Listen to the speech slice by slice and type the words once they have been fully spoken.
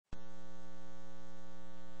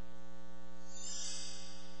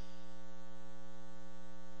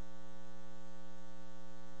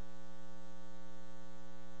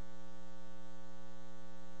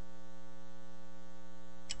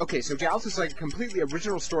Okay, so Jowls is like a completely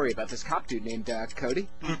original story about this cop dude named Cody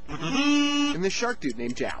and this shark dude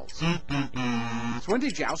named Jowls. So one day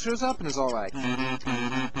Jowls shows up and is all like,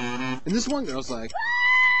 and this one girl's like,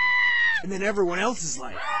 and then everyone else is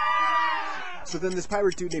like, so then this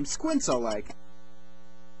pirate dude named Squint's all like,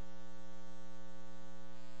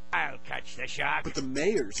 I'll catch the shark. but the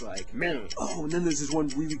mayor's like, Mel. Oh, and then there's this one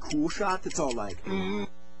really cool shot that's all like,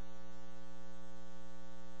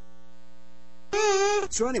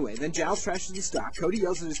 So anyway, then Jowls trashes the stock, Cody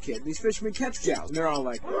yells at his kid, and these fishermen catch Jowls, and they're all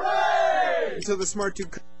like, hooray! Until the smart dude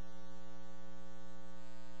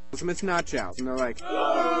it's not Jowls, and they're like,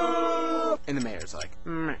 oh! And the mayor's like,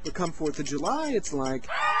 but come 4th of July, it's like,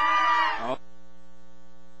 oh.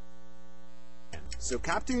 So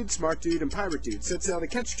cop dude, smart dude, and pirate dude set sail to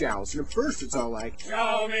catch Jowls, and at first it's all like,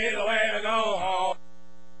 Show me the way to go home.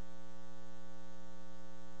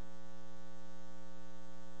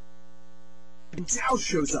 and Jowls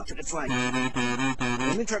shows up, and it's like,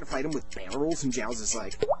 then they try to fight him with barrels, and Jowls is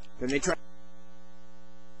like, then they try,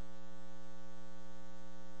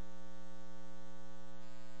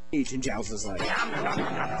 and Jowls is like,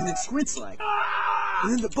 and then Squint's like,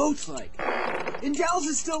 and then the boat's like, and Jowls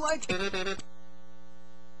is still like,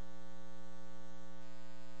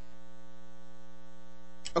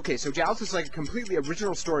 okay, so Jowls is like a completely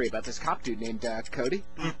original story about this cop dude named Cody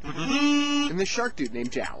and this shark dude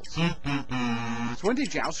named Jowls. So one day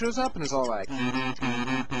Jowls shows up and is all like,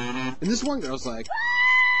 and this one girl's like,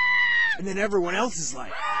 and then everyone else is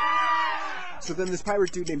like, so then this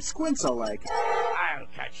pirate dude named Squint's all like, I'll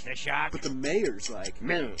catch the shark. but the mayor's like,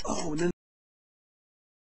 Mel. Oh, and then